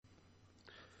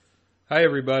Hi,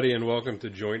 everybody, and welcome to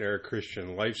Joint Air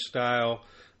Christian Lifestyle.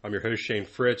 I'm your host, Shane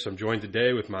Fritz. I'm joined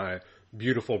today with my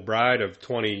beautiful bride of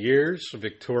 20 years,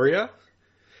 Victoria.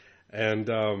 And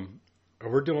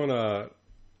we're doing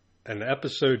an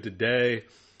episode today.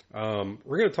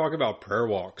 We're going to talk about prayer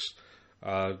walks.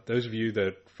 Those of you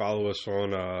that follow us on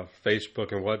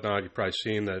Facebook and whatnot, you've probably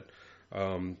seen that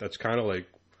that's kind of like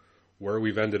where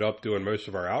we've ended up doing most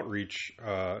of our outreach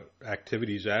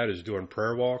activities at, is doing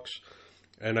prayer walks.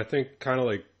 And I think kind of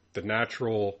like the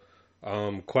natural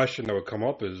question that would come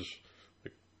up is,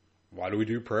 like, why do we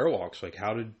do prayer walks? Like,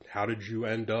 how did you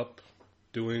end up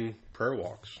doing prayer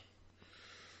walks?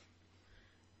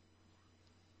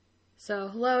 So,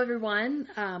 hello everyone.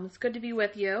 It's good to be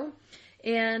with you.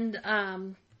 And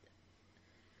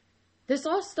this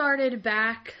all started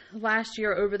back last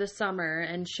year over the summer.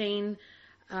 And Shane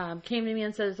came to me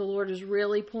and said that the Lord is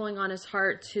really pulling on his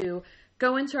heart to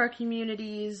go into our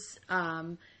communities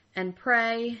and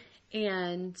pray.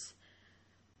 And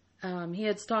he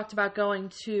had talked about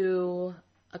going to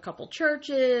a couple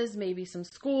churches, maybe some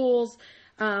schools.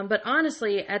 But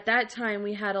honestly, at that time,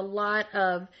 we had a lot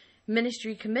of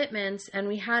ministry commitments, and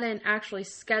we hadn't actually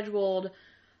scheduled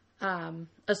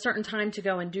a certain time to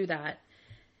go and do that.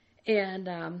 And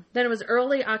then it was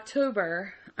early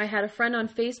October. I had a friend on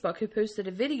Facebook who posted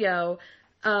a video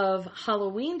of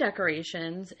Halloween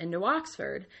decorations in New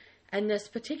Oxford. And this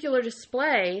particular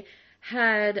display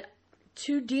had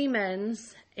two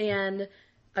demons and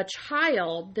a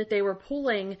child that they were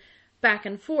pulling back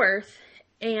and forth.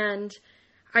 And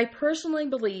I personally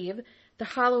believe the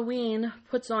Halloween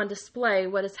puts on display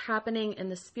what is happening in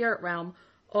the spirit realm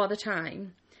all the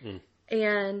time.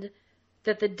 And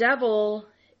that the devil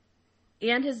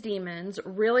and his demons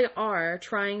really are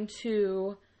trying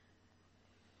to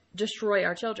destroy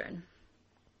our children.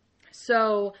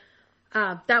 So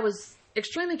that was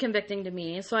extremely convicting to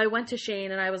me. So I went to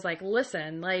Shane and I was like,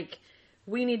 listen, like,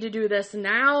 we need to do this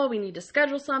now. We need to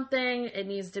schedule something. It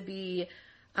needs to be,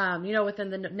 within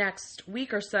the next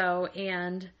week or so.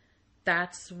 And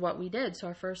that's what we did. So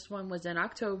our first one was in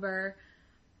October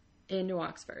in New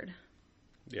Oxford.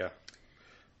 Yeah.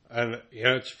 And,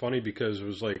 it's funny because it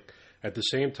was like at the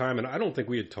same time, and I don't think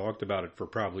we had talked about it for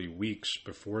probably weeks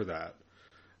before that.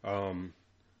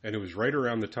 And it was right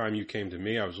around the time you came to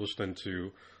me. I was listening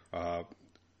to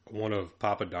one of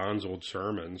Papa Don's old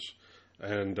sermons,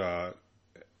 and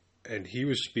he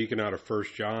was speaking out of 1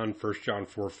 John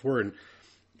 4:4, and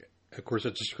of course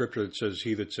that's a scripture that says,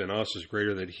 "He that's in us is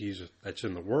greater than that's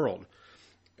in the world."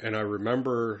 And I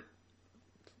remember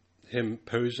him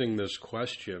posing this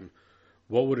question: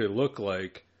 what would it look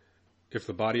like if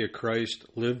the body of Christ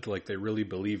lived like they really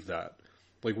believed that?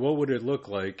 Like, what would it look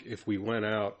like if we went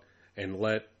out and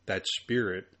let that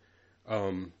spirit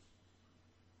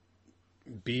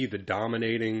be the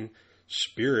dominating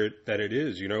spirit that it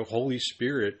is? Holy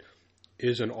Spirit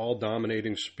is an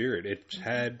all-dominating spirit. It's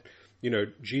had,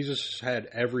 Jesus had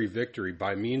every victory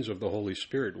by means of the Holy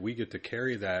Spirit. We get to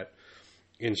carry that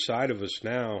inside of us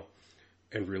now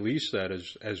and release that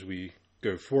as we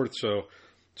go forth. So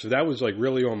that was like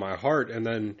really on my heart. And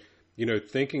then,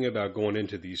 thinking about going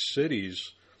into these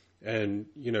cities, and,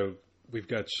 we've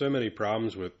got so many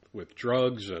problems with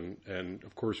drugs, and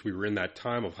of course we were in that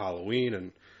time of Halloween,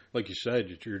 and like you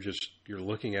said, you're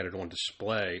looking at it on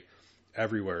display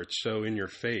everywhere. It's so in your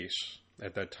face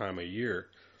at that time of year.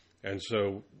 And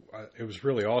so it was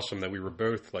really awesome that we were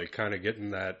both like kind of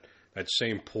getting that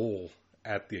same pull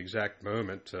at the exact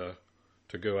moment to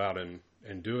go out and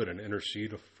do it and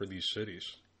intercede for these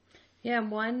cities. Yeah,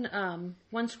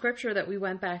 one scripture that we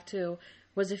went back to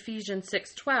was Ephesians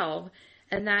 6:12,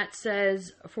 and that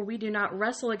says, "For we do not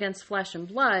wrestle against flesh and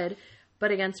blood,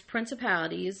 but against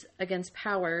principalities, against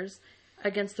powers,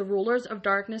 against the rulers of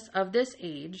darkness of this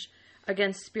age,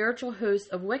 against spiritual hosts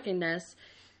of wickedness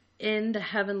in the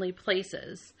heavenly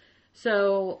places."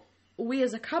 So we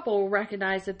as a couple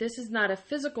recognize that this is not a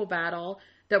physical battle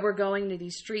that we're going to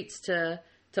these streets to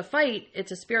fight.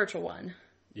 It's a spiritual one.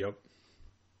 Yep.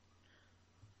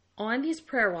 On these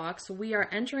prayer walks, we are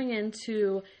entering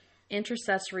into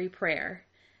intercessory prayer.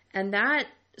 And that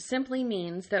simply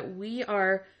means that we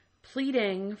are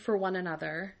pleading for one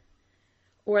another,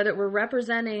 or that we're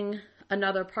representing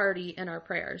another party in our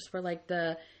prayers. We're like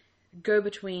the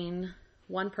go-between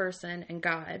one person and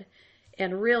God.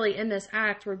 And really, in this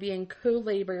act, we're being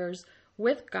co-laborers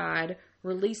with God,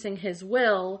 releasing his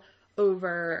will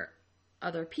over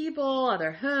other people,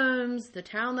 other homes, the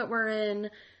town that we're in,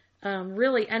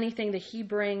 really anything that he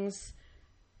brings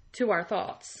to our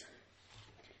thoughts.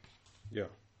 Yeah.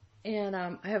 And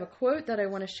I have a quote that I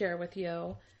want to share with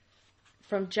you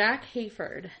from Jack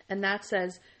Hayford, and that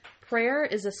says, prayer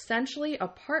is essentially a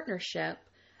partnership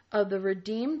of the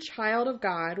redeemed child of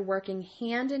God working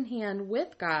hand in hand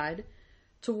with God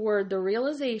toward the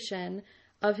realization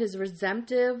of his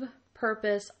redemptive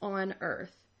purpose on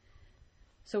earth.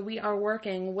 So we are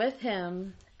working with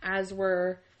him as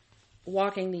we're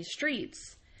walking these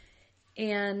streets.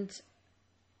 And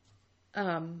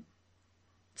 2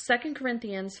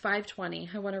 Corinthians 5:20,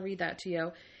 I want to read that to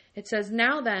you. It says,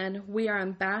 "Now then, we are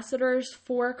ambassadors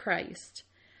for Christ,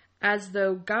 as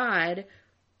though God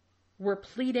were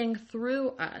pleading through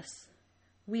us.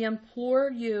 We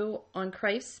implore you on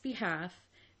Christ's behalf,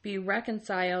 be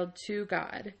reconciled to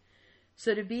God."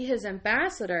 So to be his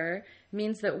ambassador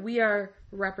means that we are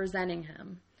representing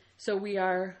him. So we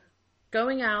are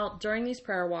going out during these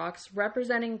prayer walks,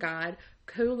 representing God,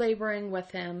 co-laboring with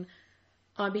him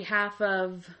on behalf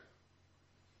of,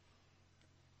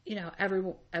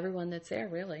 everyone that's there,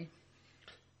 really.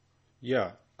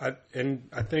 Yeah. I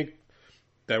think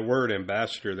that word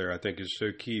ambassador there, I think, is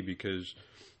so key, because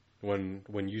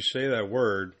when you say that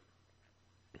word,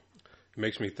 it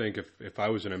makes me think if I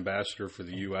was an ambassador for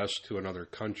the U.S. to another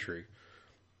country,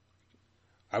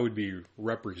 I would be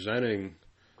representing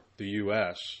the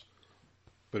U.S.,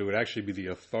 but it would actually be the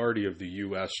authority of the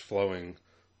U.S. flowing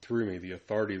through me, the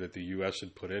authority that the U.S.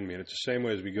 had put in me. And it's the same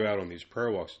way as we go out on these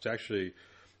prayer walks.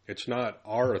 It's not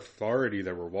our authority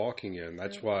that we're walking in.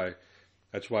 That's why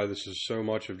this is so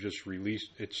much of just release.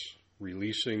 It's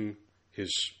releasing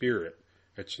his spirit.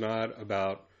 It's not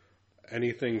about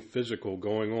anything physical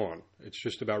going on. It's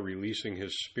just about releasing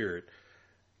his spirit.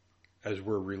 As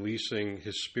we're releasing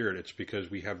his spirit, it's because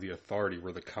we have the authority.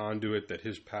 We're the conduit that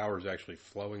his power is actually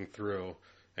flowing through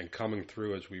and coming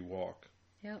through as we walk.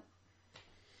 Yep.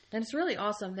 And it's really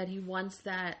awesome that he wants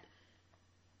that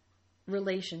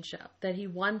relationship, that he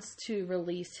wants to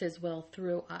release his will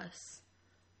through us,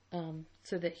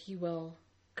 so that he will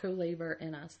co-labor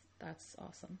in us. That's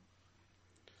awesome.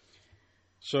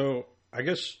 So I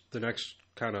guess the next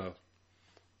kind of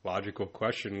logical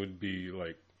question would be,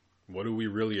 like, what do we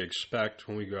really expect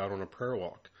when we go out on a prayer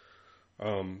walk?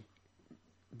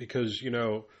 Because,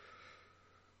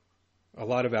 a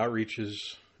lot of outreaches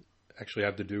actually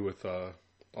have to do with a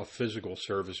physical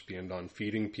service being done,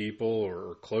 feeding people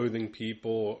or clothing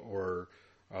people, or,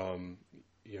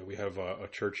 we have a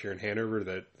church here in Hanover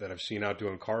that I've seen out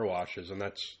doing car washes, and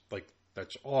that's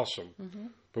awesome. Mm-hmm.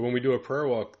 But when we do a prayer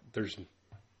walk, there's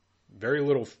very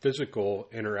little physical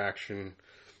interaction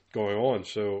going on.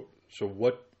 So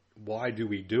why do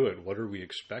we do it? What are we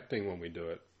expecting when we do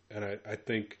it? And I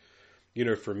think,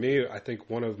 for me, I think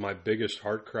one of my biggest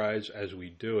heart cries as we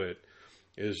do it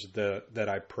is that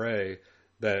I pray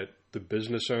that the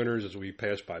business owners, as we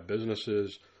pass by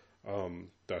businesses,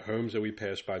 the homes that we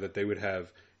pass by, that they would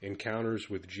have encounters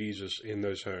with Jesus in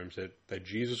those homes, that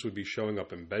Jesus would be showing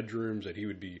up in bedrooms, that he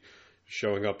would be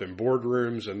showing up in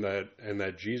boardrooms, and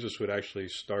that Jesus would actually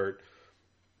start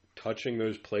touching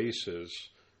those places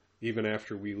even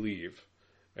after we leave.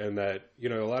 And that, a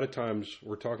lot of times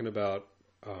we're talking about,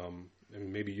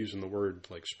 and maybe using the word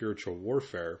like spiritual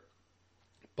warfare,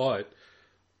 but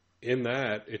in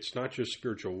that, it's not just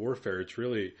spiritual warfare, it's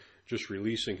really just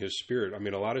releasing his spirit. I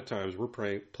mean, a lot of times we're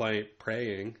praying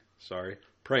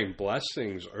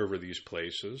blessings over these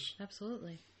places.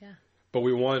 Absolutely, yeah. But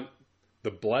we want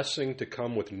the blessing to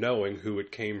come with knowing who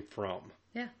it came from.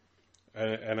 Yeah.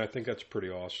 And I think that's pretty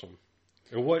awesome.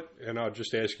 And I'll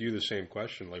just ask you the same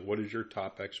question, like, what is your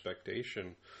top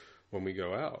expectation when we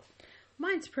go out?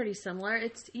 Mine's pretty similar.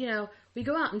 It's, we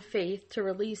go out in faith to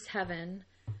release heaven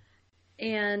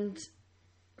and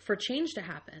for change to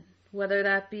happen, whether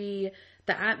that be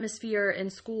the atmosphere in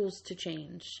schools to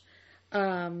change,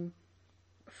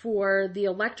 for the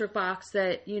electric box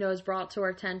that, is brought to our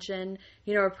attention.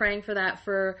 We're praying for that,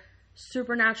 for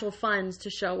supernatural funds to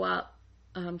show up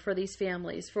for these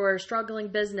families, for struggling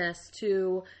business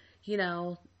to,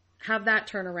 have that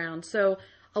turnaround. So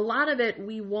a lot of it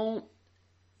we won't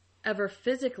ever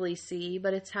physically see,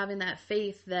 but it's having that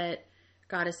faith that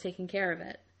God is taking care of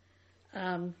it.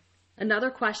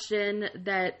 Another question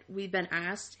that we've been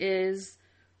asked is,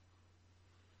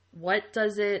 what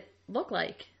does it look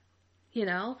like? We've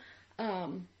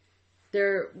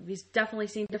definitely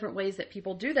seen different ways that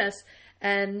people do this.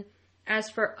 And as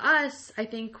for us, I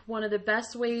think one of the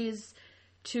best ways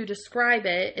to describe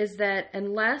it is that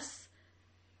unless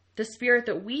the spirit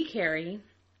that we carry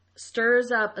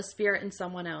stirs up a spirit in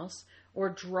someone else or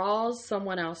draws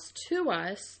someone else to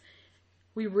us,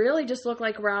 we really just look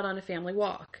like we're out on a family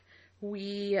walk.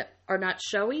 We are not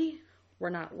showy, we're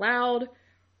not loud,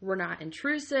 we're not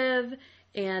intrusive,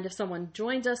 and if someone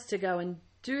joins us to go and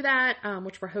do that,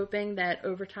 which we're hoping that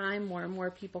over time more and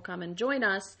more people come and join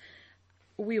us,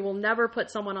 we will never put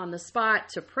someone on the spot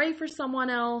to pray for someone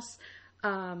else.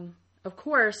 Of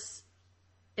course,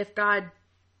 if God,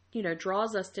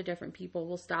 draws us to different people,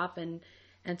 we'll stop and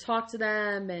talk to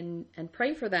them and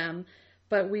pray for them.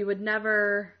 But we would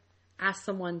never ask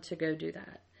someone to go do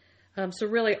that. So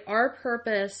really, our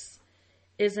purpose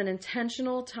is an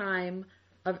intentional time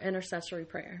of intercessory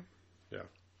prayer. Yeah.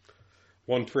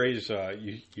 One phrase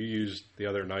you used the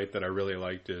other night that I really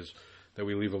liked is that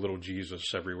we leave a little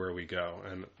Jesus everywhere we go.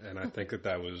 And I think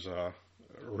that was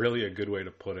really a good way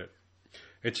to put it.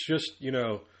 It's just,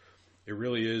 it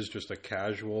really is just a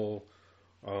casual,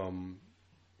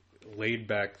 laid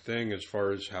back thing as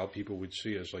far as how people would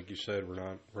see us. Like you said,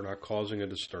 we're not causing a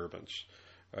disturbance,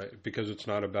 because it's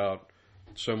not about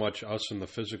so much us in the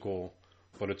physical,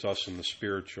 but it's us in the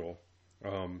spiritual.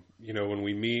 When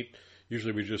we meet,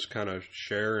 usually we just kind of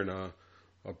share in a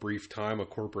brief time, a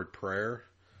corporate prayer,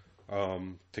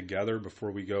 together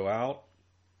before we go out.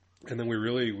 And then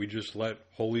we just let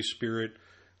Holy Spirit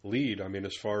lead. I mean,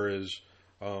 as far as,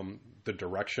 the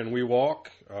direction we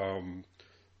walk,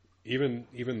 even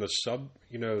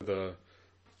the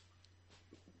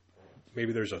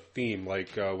maybe there's a theme, like,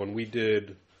 when we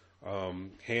did,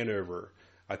 Hanover,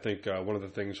 I think, one of the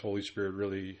things Holy Spirit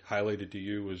really highlighted to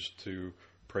you was to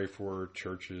pray for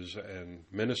churches and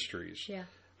ministries. Yeah.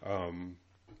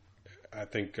 I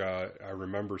think, I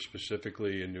remember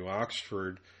specifically in New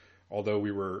Oxford, although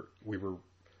we were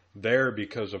there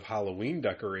because of Halloween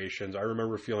decorations, I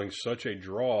remember feeling such a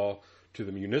draw to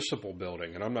the municipal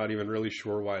building, and I'm not even really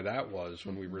sure why that was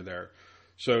when we were there.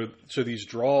 So these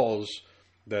draws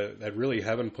that really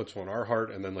heaven puts on our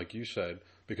heart, and then, like you said,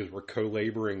 because we're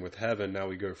co-laboring with heaven, now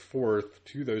we go forth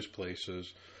to those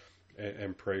places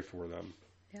and pray for them.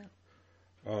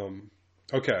 Yeah.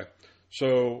 Okay,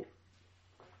 so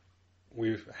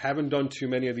we haven't done too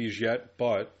many of these yet,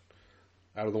 but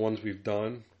out of the ones we've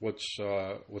done, what's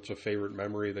a favorite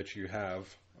memory that you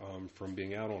have from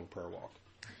being out on a prayer walk?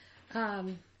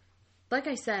 Like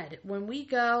I said, when we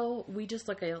go, we just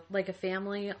look like a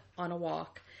family on a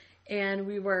walk. And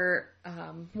we were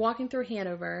walking through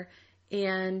Hanover,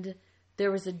 and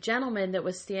there was a gentleman that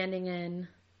was standing in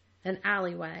an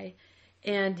alleyway.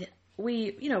 And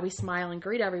we smile and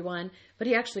greet everyone, but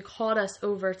he actually called us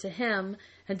over to him,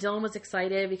 and Dylan was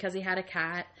excited because he had a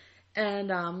cat.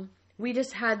 And we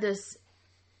just had this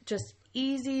just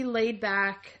easy,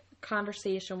 laid-back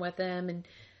conversation with him,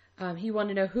 and he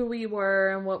wanted to know who we were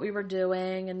and what we were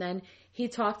doing, and then he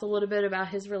talked a little bit about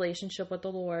his relationship with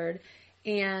the Lord,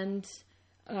 and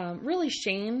really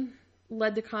Shane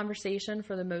led the conversation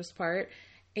for the most part,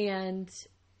 and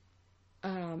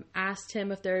asked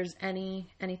him if there's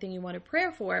anything he wanted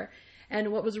prayer for.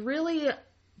 And what was really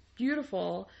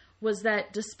beautiful was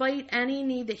that despite any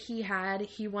need that he had,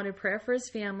 he wanted prayer for his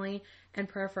family and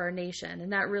prayer for our nation,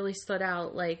 and that really stood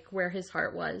out, like where his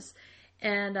heart was.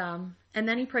 And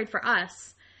then he prayed for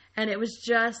us, and it was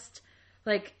just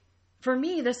like, for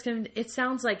me, it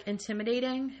sounds like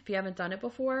intimidating if you haven't done it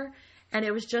before, and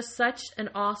it was just such an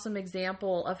awesome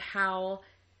example of how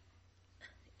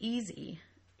easy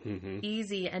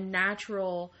and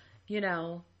natural,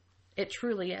 it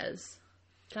truly is.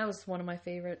 That was one of my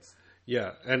favorites.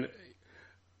 Yeah, and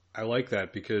I like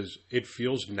that because it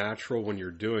feels natural when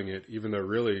you're doing it, even though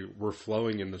really we're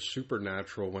flowing in the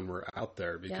supernatural when we're out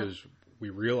there, because we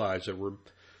realize that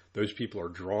those people are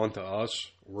drawn to us.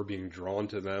 We're being drawn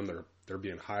to them. They're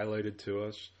being highlighted to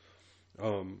us.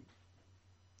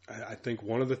 I think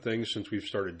one of the things since we've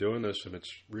started doing this, and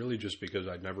it's really just because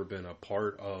I'd never been a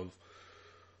part of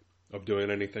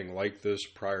doing anything like this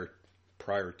prior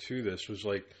to this, was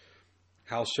like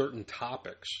how certain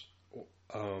topics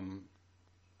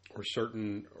or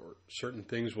certain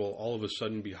things will all of a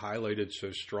sudden be highlighted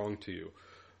so strong to you.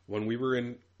 When we were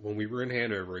in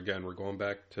Hanover, again, we're going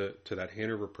back to that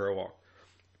Hanover prayer walk,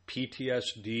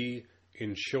 PTSD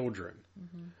in children.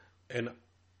 Mm-hmm. And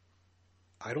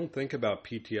I don't think about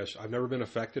PTSD. I've never been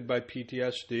affected by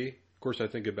PTSD. Of course, I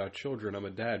think about children. I'm a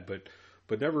dad, but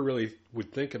never really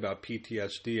would think about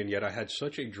PTSD. And yet I had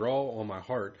such a draw on my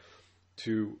heart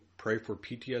to pray for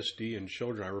PTSD in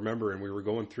children. I remember, and we were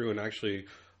going through, and actually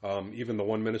even the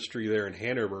one ministry there in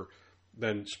Hanover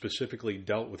then specifically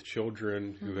dealt with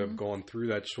children who have gone through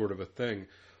that sort of a thing.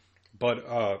 But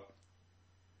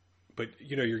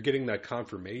you're getting that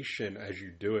confirmation as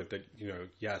you do it that,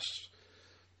 yes,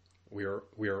 we are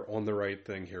on the right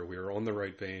thing here. We are on the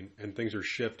right vein, and things are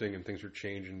shifting and things are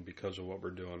changing because of what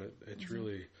we're doing. It's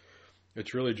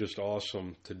really just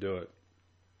awesome to do it.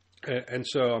 And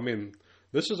so, I mean,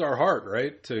 this is our heart,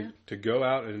 right? To go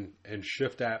out and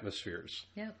shift atmospheres.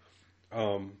 Yep.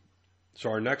 So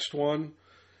our next one,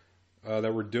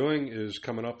 that we're doing is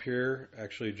coming up here,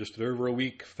 actually just over a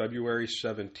week, February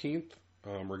 17th.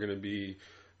 We're going to be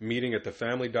meeting at the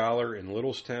Family Dollar in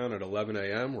Littlestown at 11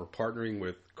 a.m. We're partnering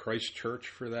with Christ Church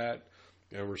for that,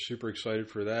 and we're super excited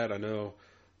for that. I know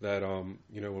that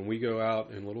when we go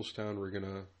out in Littlestown,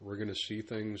 we're gonna see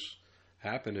things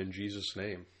happen in Jesus'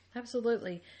 name.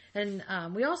 Absolutely. And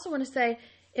we also want to say,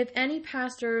 if any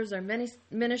pastors or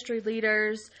ministry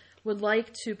leaders would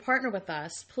like to partner with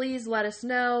us, please let us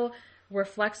know. We're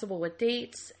flexible with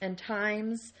dates and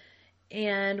times,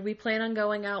 and we plan on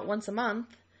going out once a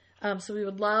month. So we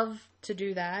would love to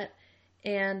do that.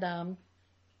 And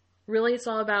really, it's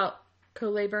all about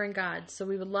co-laboring God. So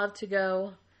we would love to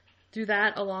go do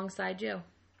that alongside you.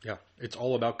 Yeah, it's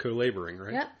all about co-laboring,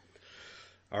 right? Yep.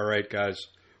 All right, guys.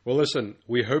 Well, listen,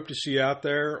 we hope to see you out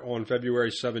there on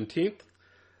February 17th.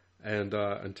 And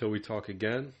until we talk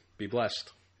again, be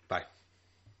blessed. Bye.